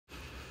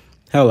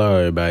Hello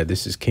everybody,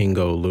 this is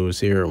Kingo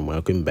Lewis here and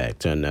welcome back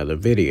to another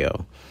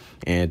video.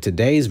 And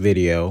today's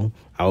video,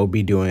 I will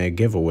be doing a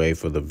giveaway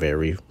for the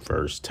very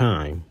first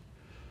time.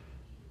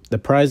 The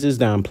prizes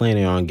that I'm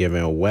planning on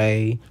giving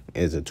away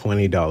is a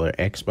 $20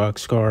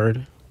 Xbox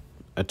card,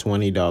 a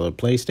 $20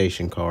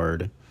 PlayStation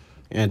card,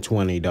 and a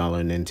 $20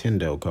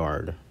 Nintendo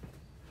card.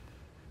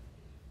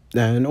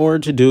 Now in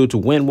order to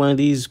win one of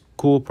these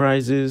cool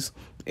prizes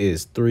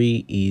is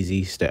 3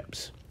 easy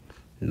steps.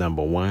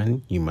 Number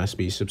 1, you must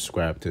be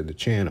subscribed to the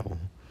channel.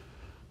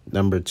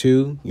 Number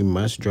 2, you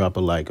must drop a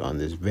like on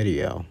this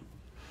video.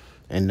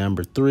 And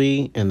number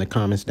 3, in the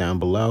comments down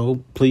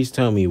below, please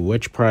tell me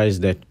which prize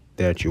that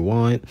you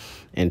want,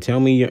 and tell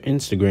me your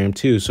Instagram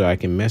too so I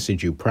can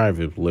message you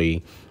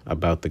privately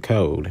about the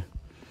code.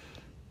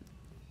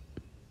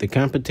 The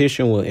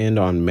competition will end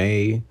on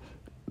May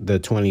the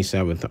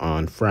 27th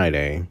on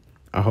Friday.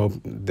 I hope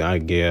I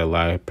get a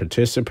lot of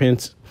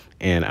participants,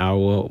 and I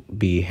will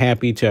be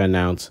happy to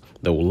announce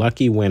the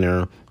lucky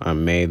winner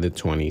on May the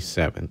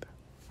 27th.